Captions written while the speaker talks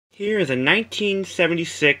Here's a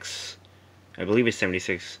 1976, I believe it's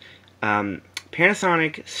 76,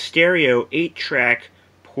 Panasonic stereo 8-track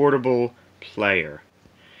portable player.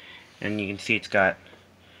 And you can see it's got,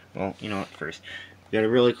 well, you know what, first, we got a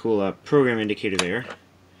really cool program indicator there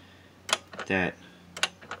that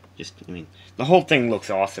just, I mean, the whole thing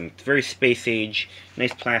looks awesome. It's very space age,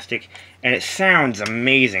 nice plastic, and it sounds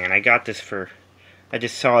amazing. And I got this for, I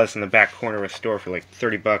just saw this in the back corner of a store for like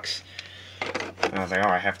 30 bucks. And I was like, oh,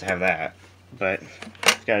 I have to have that. But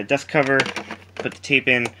it's got a dust cover, put the tape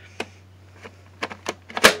in.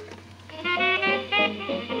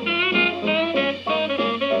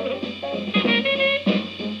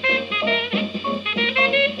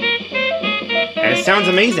 And it sounds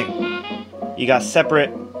amazing. You got separate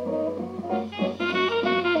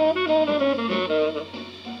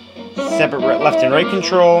left and right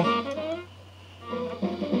control.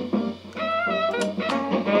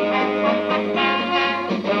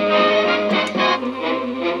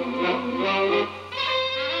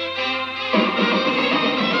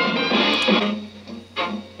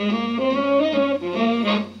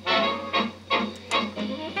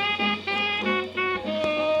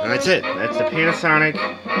 And that's it. That's the Panasonic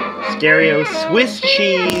stereo Swiss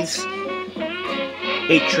cheese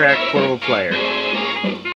 8-track portable player.